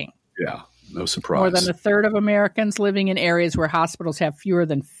Thanksgiving. Yeah. No surprise. More than a third of Americans living in areas where hospitals have fewer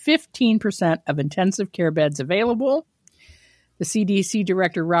than 15% of intensive care beds available. The CDC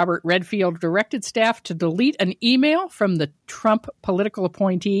Director Robert Redfield directed staff to delete an email from the Trump political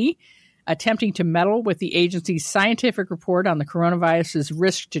appointee attempting to meddle with the agency's scientific report on the coronavirus's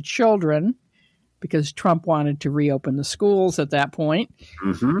risk to children, because Trump wanted to reopen the schools at that point.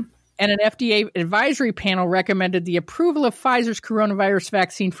 And an FDA advisory panel recommended the approval of Pfizer's coronavirus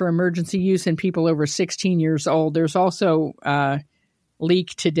vaccine for emergency use in people over 16 years old. There's also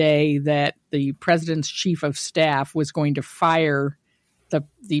leak today that the president's chief of staff was going to fire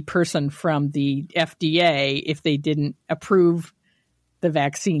the person from the FDA if they didn't approve the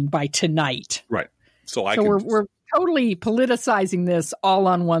vaccine by tonight. Right. So we're totally politicizing this all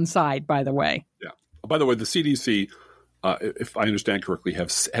on one side, by the way. Yeah. By the way, the CDC, if I understand correctly,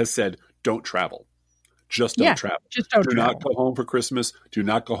 has said don't travel. Just don't travel. Just don't Do travel. not go home for Christmas. Do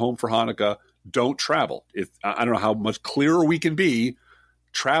not go home for Hanukkah. Don't travel. I don't know how much clearer we can be.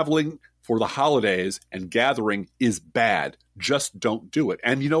 Traveling for the holidays and gathering is bad. Just don't do it.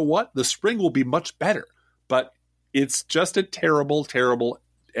 And you know what? The spring will be much better. But it's just a terrible, terrible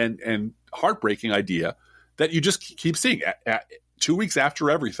and heartbreaking idea that you just keep seeing. 2 weeks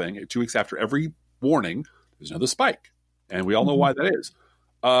after everything, 2 weeks after every warning, there's another spike. And we all know why that is.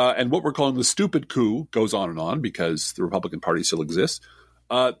 And what we're calling the stupid coup goes on because the Republican Party still exists.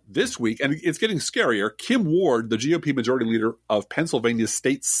 This week, and it's getting scarier, Kim Ward, the GOP majority leader of Pennsylvania's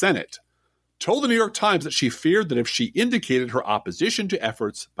state Senate, told the New York Times that she feared that if she indicated her opposition to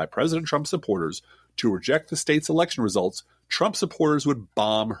efforts by President Trump supporters to reject the state's election results, Trump supporters would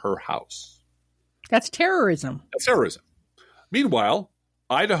bomb her house. That's terrorism. Meanwhile,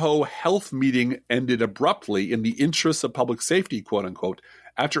 Idaho health meeting ended abruptly in the interests of public safety, quote unquote,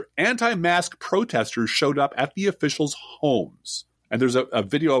 after anti-mask protesters showed up at the officials' homes. And there's a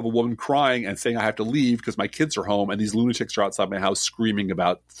video of a woman crying and saying, I have to leave because my kids are home and these lunatics are outside my house screaming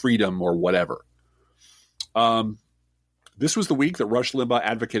about freedom or whatever. This was the week that Rush Limbaugh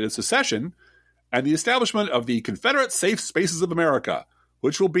advocated secession and the establishment of the Confederate Safe Spaces of America,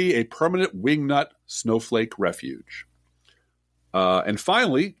 which will be a permanent wingnut snowflake refuge. And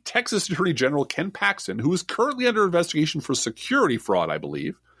finally, Texas Attorney General Ken Paxton, who is currently under investigation for security fraud, I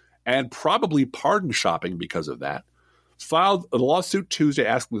believe, and probably pardon shopping because of that, filed a lawsuit Tuesday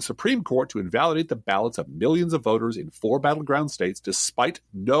asking the Supreme Court to invalidate the ballots of millions of voters in 4 battleground states despite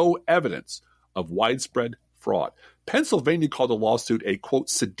no evidence of widespread fraud. Pennsylvania called the lawsuit a,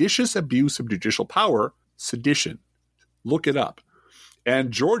 quote, seditious abuse of judicial power, sedition. Look it up.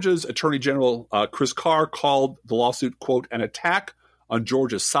 And Georgia's Attorney General Chris Carr called the lawsuit, quote, an attack on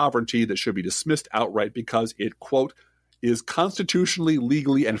Georgia's sovereignty that should be dismissed outright because it, quote, is constitutionally,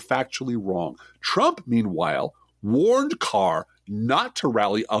 legally, and factually wrong. Trump, meanwhile, warned Carr not to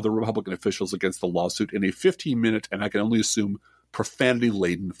rally other Republican officials against the lawsuit in a 15-minute, and I can only assume,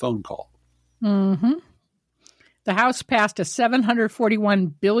 profanity-laden phone call. Mm-hmm. The House passed a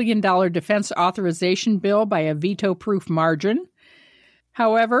 $741 billion defense authorization bill by a veto-proof margin.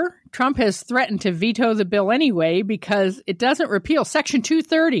 However, Trump has threatened to veto the bill anyway because it doesn't repeal Section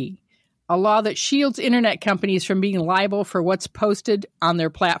 230, a law that shields internet companies from being liable for what's posted on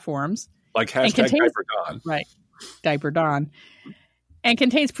their platforms. Like hashtag Diaper Dawn. Right. Diaper Dawn. And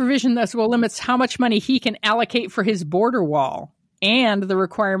contains provision that will limit how much money he can allocate for his border wall and the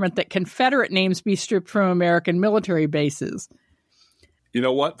requirement that Confederate names be stripped from American military bases. You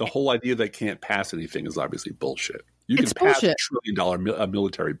know what? The whole idea they can't pass anything is obviously bullshit. You can pass $1 trillion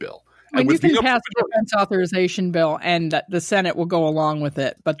military bill. And you can pass a defense authorization bill and the Senate will go along with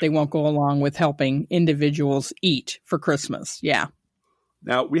it, but they won't go along with helping individuals eat for Christmas. Yeah.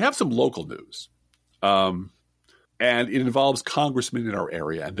 Now, we have some local news, and it involves congressmen in our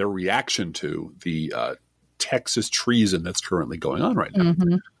area and their reaction to the Texas treason that's currently going on right now.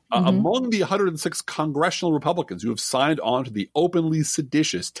 Mm-hmm. Among the 106 congressional Republicans who have signed on to the openly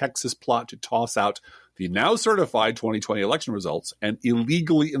seditious Texas plot to toss out the now certified 2020 election results and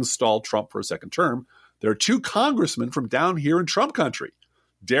illegally install Trump for a second term, there are 2 congressmen from down here in Trump country,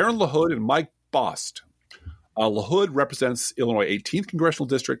 Darren LaHood and Mike Bost. LaHood represents Illinois 18th Congressional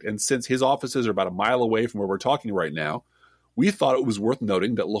District, and since his offices are about a mile away from where we're talking right now, we thought it was worth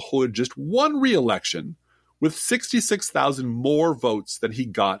noting that LaHood just won re-election with 66,000 more votes than he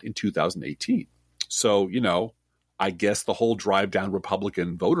got in 2018. So, you know, I guess the whole drive down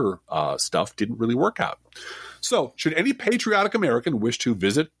Republican voter stuff didn't really work out. So should any patriotic American wish to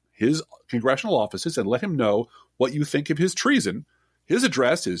visit his congressional offices and let him know what you think of his treason, his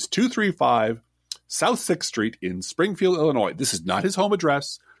address is 235 South 6th Street in Springfield, Illinois. This is not his home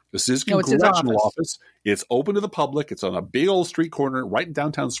address. This is congressional office. It's open to the public. It's on a big old street corner right in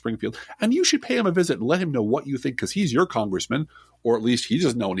downtown Springfield. And you should pay him a visit and let him know what you think because he's your congressman, or at least he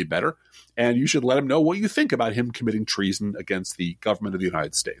doesn't know any better. And you should let him know what you think about him committing treason against the government of the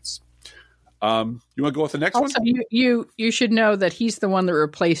United States. You want to go with the next one? You should know that he's the one that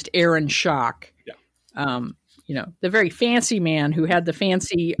replaced Aaron Schock. Yeah. You know, the very fancy man who had the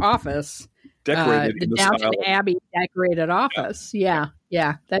fancy office. Decorated the Downton Abbey decorated office. Yeah.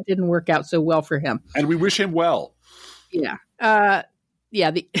 That didn't work out so well for him. And we wish him well. Yeah.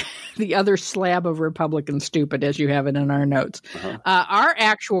 The other slab of Republican stupid, as you have it in our notes. Uh-huh. Our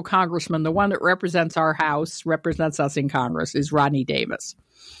actual congressman, the one that represents our House, represents us in Congress, is Rodney Davis.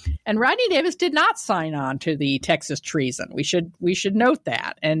 And Rodney Davis did not sign on to the Texas treason. We should note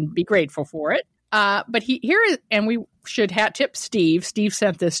that and be grateful for it. But we should tip Steve. Steve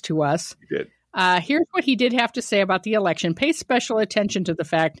sent this to us. He did. Here's what he did have to say about the election. Pay special attention to the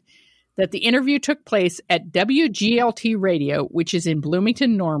fact that the interview took place at WGLT Radio, which is in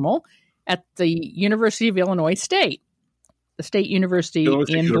Bloomington Normal at the University of Illinois State. The State University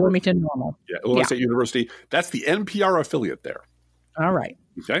in Bloomington Normal. Yeah, Illinois State University. That's the NPR affiliate there. All right.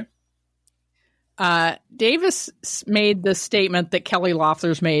 Okay. Davis made the statement that Kelly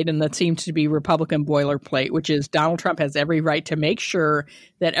Loeffler's made and that seems to be Republican boilerplate, which is Donald Trump has every right to make sure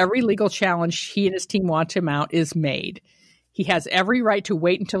that every legal challenge he and his team want to mount is made. He has every right to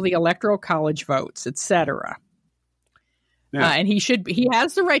wait until the Electoral College votes, etc. Yeah. And he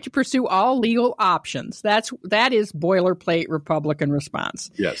has the right to pursue all legal options. That is boilerplate Republican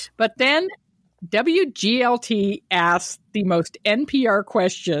response. Yes. But then WGLT asked the most NPR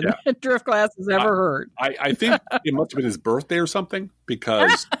question Driftglass has ever heard. I think it must have been his birthday or something,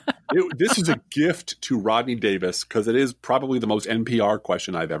 because this is a gift to Rodney Davis, because it is probably the most NPR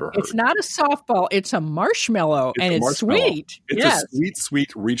question I've ever heard. It's not a softball. It's a marshmallow, it's sweet. It's a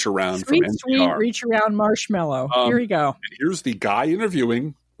sweet reach around from NPR. Sweet reach around marshmallow. Here we go. Here's the guy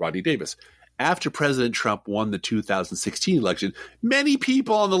interviewing Rodney Davis. After President Trump won the 2016 election, many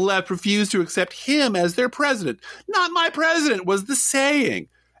people on the left refused to accept him as their president. Not my president was the saying.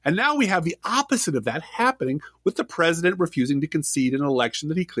 And now we have the opposite of that happening, with the president refusing to concede an election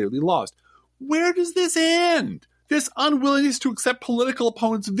that he clearly lost. Where does this end? This unwillingness to accept political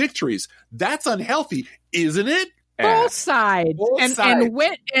opponents' victories. That's unhealthy, isn't it? Both sides.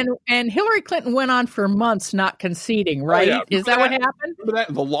 And Hillary Clinton went on for months not conceding, right? Oh, yeah. Is that what happened? Remember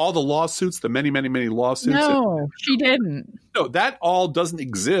that? The lawsuits, the many lawsuits? No, she didn't. No, that all doesn't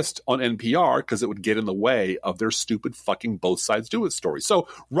exist on NPR because it would get in the way of their stupid fucking both sides do it story. So,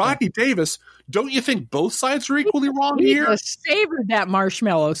 Rodney Davis, don't you think both sides are equally wrong here? He savored that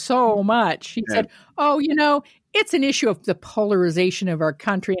marshmallow so much. He said, it's an issue of the polarization of our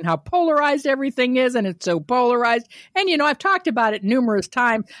country and how polarized everything is, and it's so polarized. And, I've talked about it numerous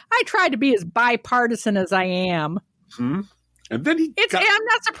times. I try to be as bipartisan as I am. Hmm. And then I'm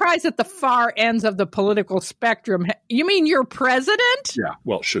not surprised at the far ends of the political spectrum. You mean your president? Yeah.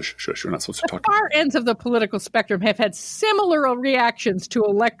 Well, shush. We're not supposed to talk. The far ends of the political spectrum have had similar reactions to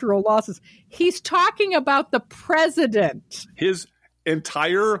electoral losses. He's talking about the president. His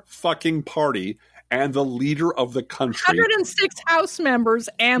entire fucking party and the leader of the country. 106 House members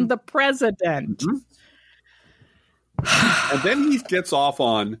and the president. Mm-hmm. And then he gets off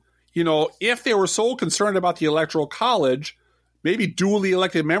on, if they were so concerned about the Electoral College, maybe duly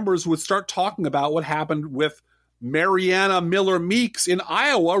elected members would start talking about what happened with Mariana Miller Meeks in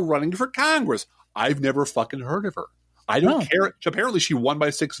Iowa running for Congress. I've never fucking heard of her. I don't care. Apparently she won by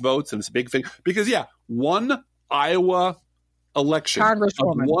 6 votes, and it's a big thing. Because, one Iowa election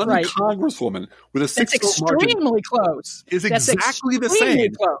congresswoman, congresswoman with a 6-vote margin extremely close is exactly the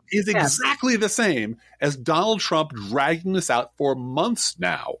same. Is exactly the same as Donald Trump dragging this out for months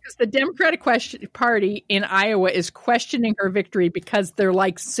now. Because the Democratic Party in Iowa is questioning her victory because they're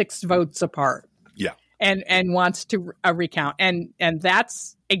like 6 votes apart. Yeah, and wants to recount, and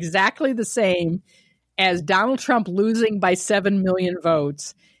that's exactly the same as Donald Trump losing by 7 million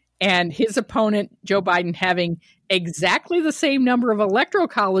votes and his opponent Joe Biden having exactly the same number of electoral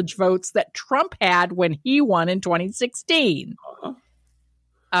college votes that Trump had when he won in 2016.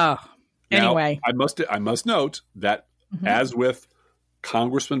 Anyway. Now, I must note that as with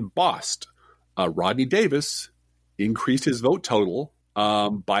Congressman Bost, Rodney Davis increased his vote total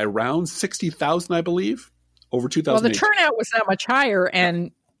by around 60,000, I believe, over 2008. Well, the turnout was that much higher,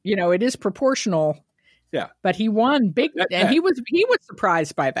 and, it is proportional. Yeah. But he won big, and he was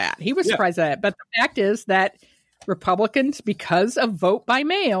surprised by that. He was surprised by that. But the fact is that Republicans, because of vote by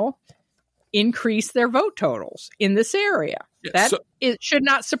mail, increase their vote totals in this area. Yeah, it should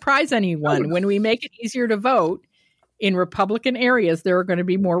not surprise anyone. When we make it easier to vote in Republican areas, there are going to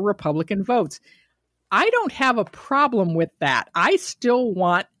be more Republican votes. I don't have a problem with that. I still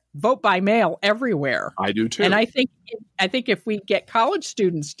want vote by mail everywhere. I do too. And I think if we get college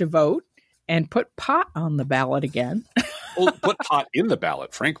students to vote and put pot on the ballot again. Well, put pot in the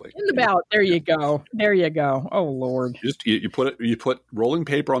ballot, frankly. In the ballot. There you go. Oh, Lord. You put rolling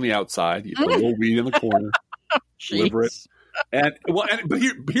paper on the outside. You put a little weed in the corner. Deliver it. But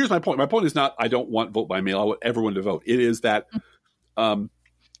here's my point. My point is not I don't want vote by mail. I want everyone to vote. It is that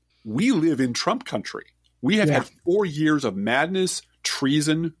we live in Trump country. We have had 4 years of madness,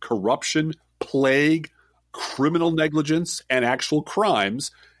 treason, corruption, plague, criminal negligence, and actual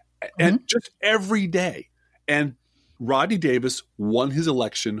crimes, and just every day. And Rodney Davis won his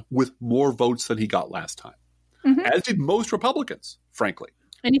election with more votes than he got last time, as did most Republicans, frankly.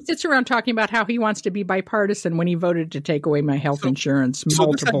 And he sits around talking about how he wants to be bipartisan when he voted to take away my health insurance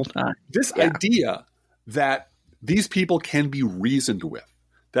multiple times. This idea that these people can be reasoned with,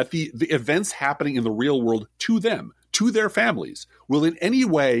 that the events happening in the real world to them, to their families, will in any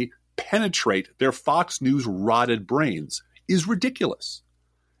way penetrate their Fox News rotted brains is ridiculous.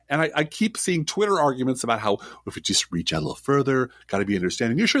 And I keep seeing Twitter arguments about how if we just reach out a little further, got to be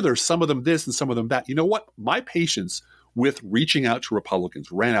understanding. You're sure there's some of them this and some of them that. You know what? My patience with reaching out to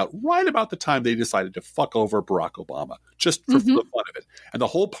Republicans ran out right about the time they decided to fuck over Barack Obama, just for the fun of it. And the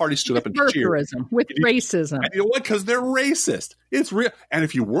whole party stood up and cheered. With racism. And you know what? Because they're racist. It's real. And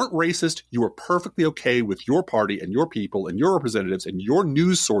if you weren't racist, you were perfectly okay with your party and your people and your representatives and your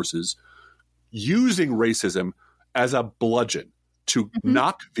news sources using racism as a bludgeon to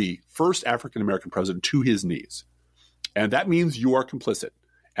knock the first African-American president to his knees. And that means you are complicit.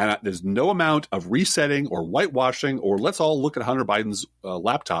 And there's no amount of resetting or whitewashing or let's all look at Hunter Biden's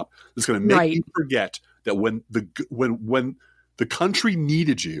laptop that's going to make you forget that when the country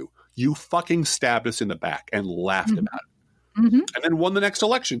needed you, you fucking stabbed us in the back and laughed about it. And then won the next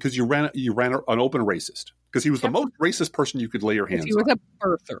election because you ran an open racist because he was the most racist person you could lay your hands on. He was a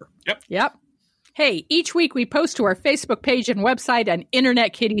birther. Yep. Hey, each week we post to our Facebook page and website an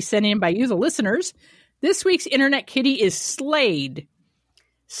Internet Kitty sent in by you, the listeners. This week's Internet Kitty is Slade.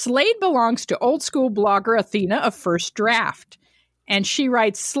 Slade belongs to old school blogger Athena of First Draft. And she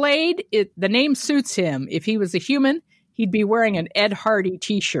writes, Slade, the name suits him. If he was a human, he'd be wearing an Ed Hardy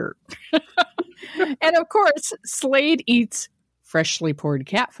t-shirt. And of course, Slade eats freshly poured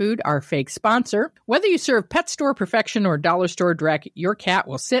cat food, our fake sponsor. Whether you serve pet store perfection or dollar store direct, your cat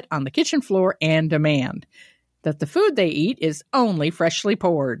will sit on the kitchen floor and demand that the food they eat is only freshly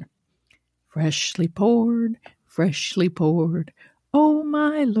poured. Freshly poured, freshly poured. Oh,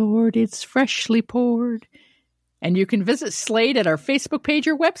 my Lord, it's freshly poured. And you can visit Slade at our Facebook page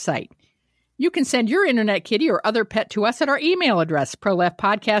or website. You can send your Internet Kitty or other pet to us at our email address,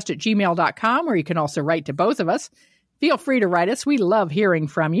 proleftpodcast@gmail.com, or you can also write to both of us. Feel free to write us. We love hearing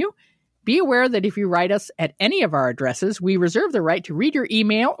from you. Be aware that if you write us at any of our addresses, we reserve the right to read your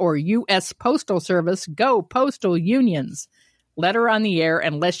email or U.S. Postal Service. Go Postal Unions. Letter on the air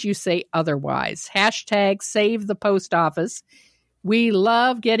unless you say otherwise. Hashtag save the post office. We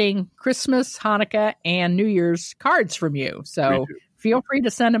love getting Christmas, Hanukkah, and New Year's cards from you, so feel free to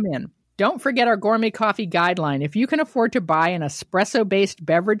send them in. Don't forget our gourmet coffee guideline. If you can afford to buy an espresso-based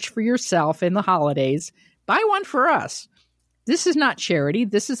beverage for yourself in the holidays, buy one for us. This is not charity.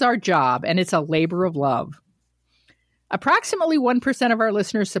 This is our job, and it's a labor of love. Approximately 1% of our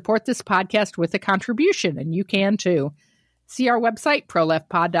listeners support this podcast with a contribution, and you can too. See our website,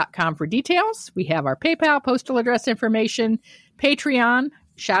 proleftpod.com, for details. We have our PayPal, postal address information, Patreon.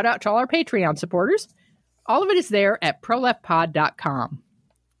 Shout out to all our Patreon supporters. All of it is there at proleftpod.com.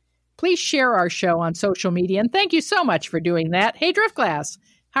 Please share our show on social media, and thank you so much for doing that. Hey, Driftglass,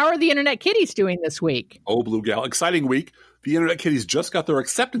 how are the Internet Kitties doing this week? Oh, Bluegal, exciting week. The Internet Kitties just got their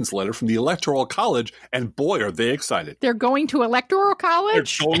acceptance letter from the Electoral College, and boy, are they excited. They're going to Electoral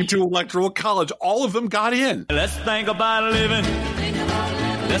College? They're going to Electoral College. All of them got in. Let's think about living.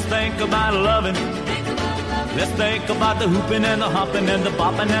 Let's think about loving. Let's think about the hooping and the hopping and the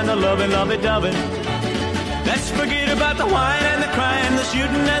bopping and the lovey-dovey. Let's forget about the whine and the crying, the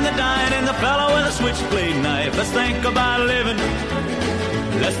shooting and the dying, and the fellow with a switchblade knife. Let's think about living.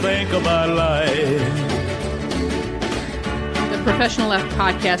 Let's think about life. The Professional Left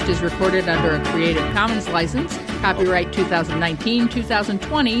podcast is recorded under a Creative Commons license. Copyright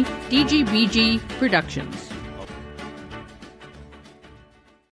 2019-2020, DGBG Productions.